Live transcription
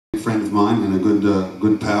friend of mine and a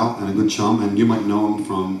good pal and a good chum, and you might know him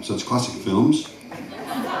from such classic films.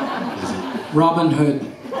 Robin Hood.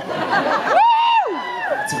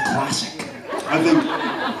 It's a classic.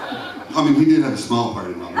 I mean, he did have a small part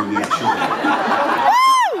in Robin Hood, yeah, sure.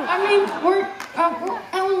 I mean,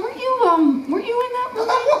 Alan, were you in that movie?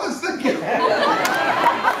 I was, thank you. I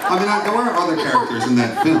mean, there were other characters in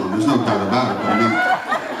that film, there's no doubt about it, but I mean,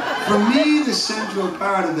 for me, the central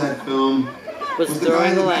part of that film was the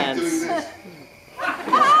guy that kept doing this.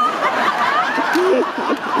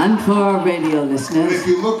 And for our radio listeners, if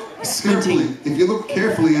you look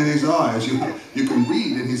carefully in his eyes, you can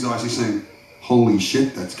read in his eyes he's saying, "Holy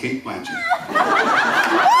shit, that's Kate Blanchett."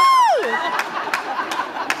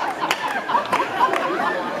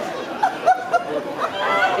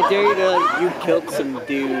 I dare you to, you killed some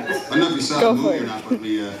dudes. I don't know if you saw the movie or not, but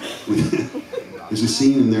there's a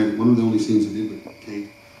scene in there, one of the only scenes I did with Kate.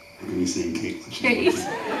 I'm going to be saying Kate. Kate.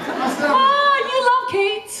 Oh, you love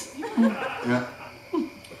Kate. Yeah.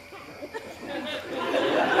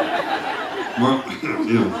 Well,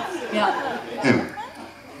 you know. Yeah. Anyway,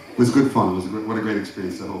 it was good fun. It was what a great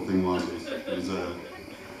experience the whole thing was. It was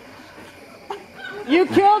You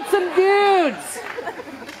killed some dudes!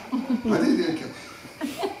 I did.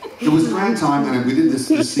 It was a grand time, and we did this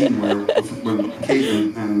scene where Kate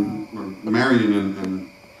and Marion and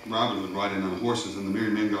Robin would ride in on horses, and the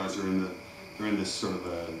Merry Men guys are in this sort of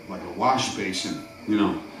like a wash basin, you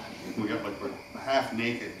know. We got like we're half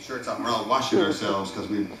naked, shirts on. We're all washing ourselves because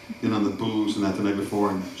we've been on the booze and that the night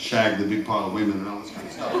before and shagged a big pile of women and all this kind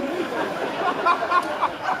of stuff.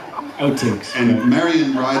 Outtakes. And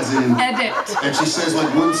Marion rides in, Edit. and she says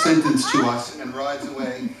like one sentence to us and rides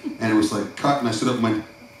away, and it was like cut. And I stood up and went,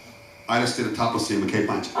 "I just did a topless scene with Kate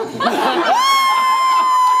Blanchett."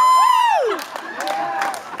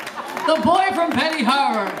 The boy from Penny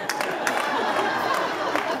Harbor.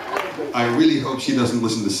 I really hope she doesn't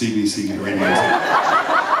listen to CBC radio.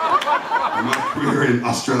 My career in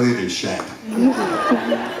Australia is shagged.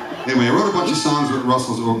 Anyway, I wrote a bunch of songs with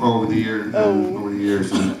Russell's over the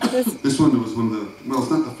years. And this one was one of the, well,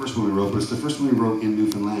 it's not the first one we wrote, but it's the first one we wrote in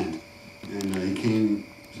Newfoundland. And he came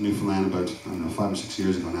to Newfoundland about, I don't know, 5 or 6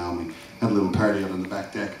 years ago now, and we had a little party out on the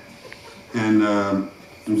back deck. And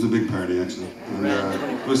it was a big party, actually. And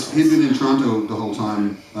he'd been in Toronto the whole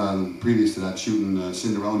time previous to that, shooting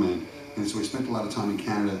Cinderella Man. And so he spent a lot of time in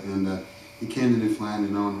Canada, and he came to Newfoundland,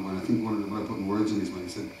 you know, and I think when I put words in his mind, he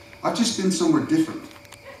said, "I've just been somewhere different.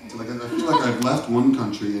 So like, I feel like I've left one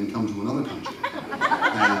country and come to another country." Well,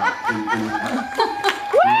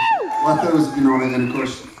 I thought it was, you know, and of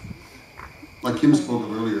course, like Kim spoke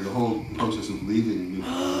of earlier, the whole process of leaving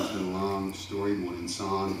Newfoundland has been a long, storied one in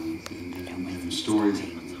song and stories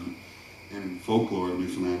and folklore of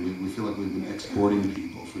Newfoundland. We feel like we've been exporting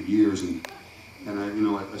people for years, and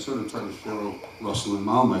I sort of try to fill Russell and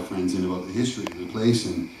all my friends in about the history of the place,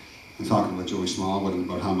 and talking about Joey Smallwood and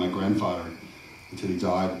about how my grandfather, until he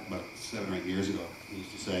died about 7 or 8 years ago, he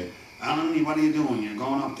used to say, "Alan, what are you doing? You're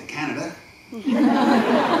going up to Canada?" And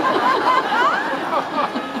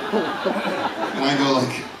I go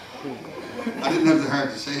like, I didn't have the heart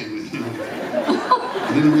to say it, you know.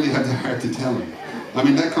 I didn't really have the heart to tell him. I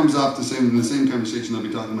mean, that comes off in the same conversation I'll be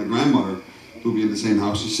talking to my grandmother, who'll be in the same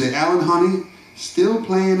house. She'd say, "Alan, honey, still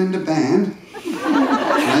playing in the band?" And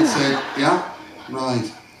I'd say, "Yeah,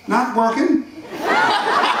 right. Not working?"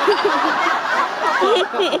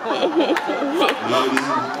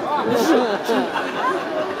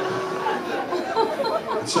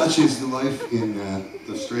 Such is the life in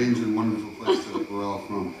the strange and wonderful place that we're all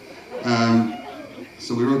from.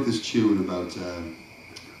 So we wrote this tune about,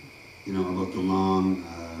 about the long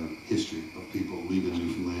history of people leaving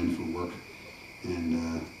Newfoundland for work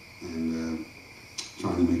and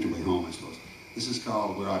trying to make their way home, I suppose. This is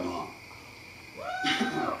called "Where I Belong."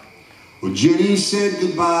 Well, Jenny said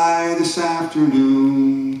goodbye this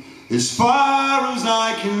afternoon. As far as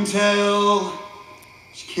I can tell,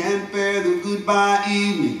 she can't bear the goodbye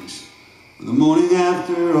evenings or the morning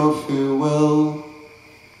after a farewell.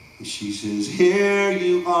 And she says, "Here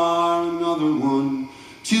you are, another one,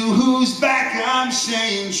 to whose back I'm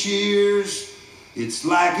saying cheers. It's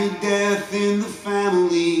like a death in the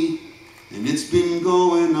family, and it's been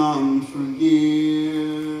going on for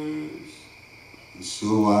years. And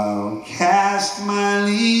so I'll cast my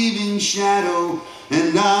leaving shadow,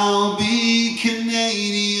 and I'll be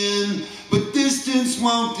Canadian. But distance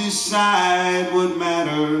won't decide what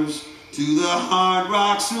matters to the hard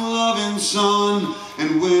rocks of loving sun.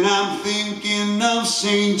 And when I'm thinking of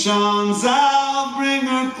St. John's, I'll bring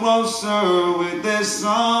her closer with this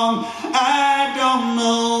song. I don't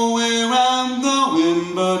know where I'm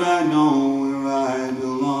going, but I know where I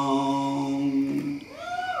belong."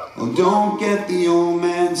 Well, don't get the old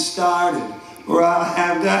man started, or I'll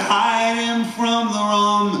have to hide him from the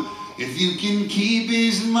rum. If you can keep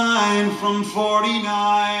his mind from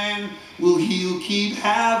 49, well, he'll keep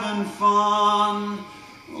having fun.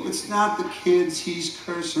 Well, it's not the kids he's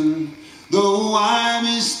cursing, though I'm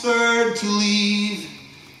his third to leave.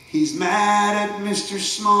 He's mad at Mr.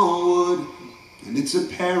 Smallwood, and it's a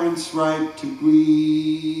parent's right to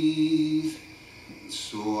grieve.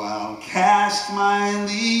 So I'll cast my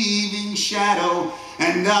leaving shadow,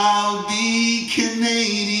 and I'll be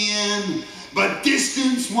Canadian. But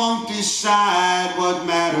distance won't decide what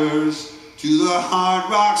matters to the hard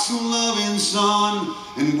rocks of loving sun.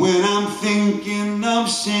 And when I'm thinking of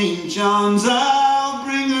St. John's, I'll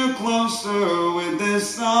bring her closer with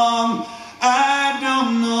this song. I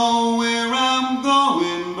don't know where I'm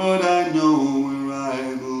going, but I know where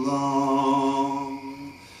I belong.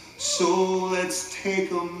 So let's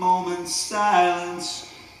take a moment's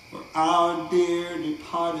silence for our dear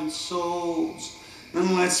departed souls,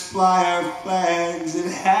 and let's fly our flags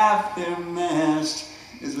at half their mast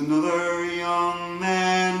as another young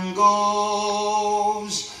man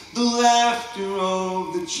goes. The laughter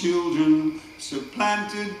of the children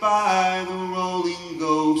supplanted by the rolling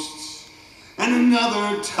ghosts, and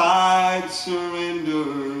another tide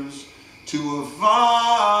surrenders to a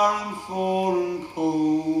far and foreign coast.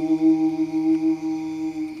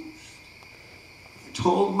 I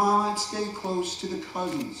told Mom I'd stay close to the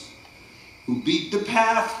cousins who beat the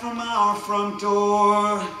path from our front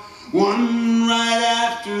door, one right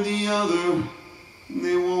after the other, and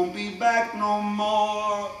they won't be back no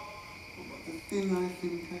more. But the thing I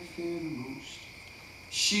think I fear the most,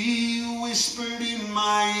 she whispered in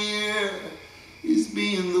my ear, is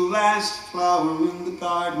being the last flower in the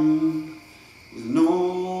garden with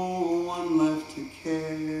no one left to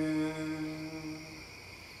care.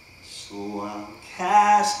 So I'll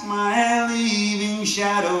cast my leaving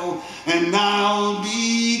shadow, and I'll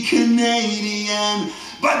be Canadian.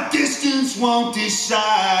 But distance won't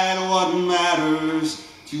decide what matters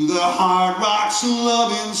to the hard rocks of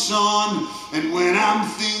loving sun. And when I'm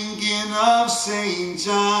thinking of St.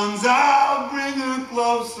 John's, I'll bring her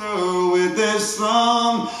closer with this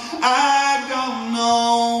song. I don't